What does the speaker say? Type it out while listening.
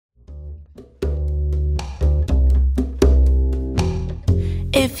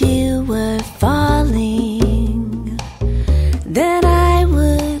If you were falling, then I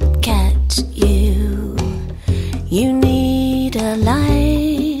would catch you. You need a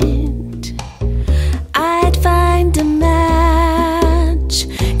light, I'd find a match,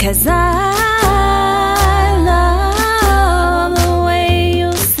 'cause I love the way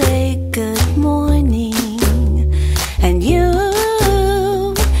you say good morning, and you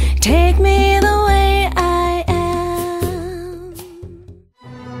take me the way I am.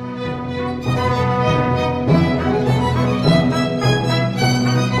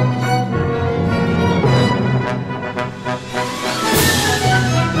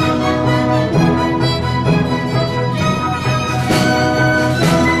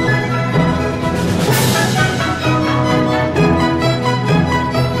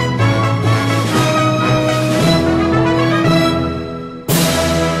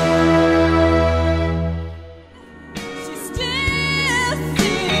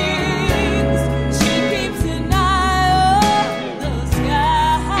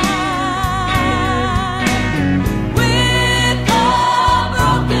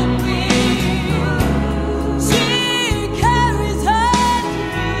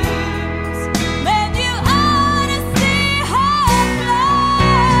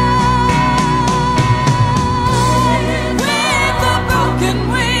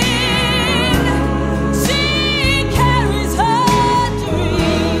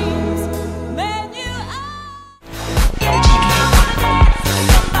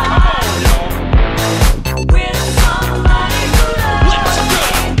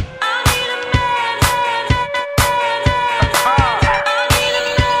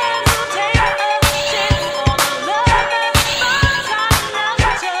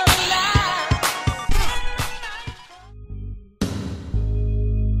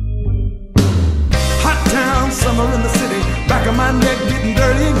 Summer in the city, back of my neck getting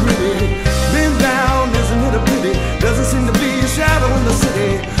dirty and gritty. Been down, isn't it a pity? Doesn't seem to be a shadow in the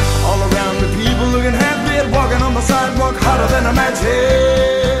city. All around me, people looking half dead, walking on the sidewalk hotter than a match head.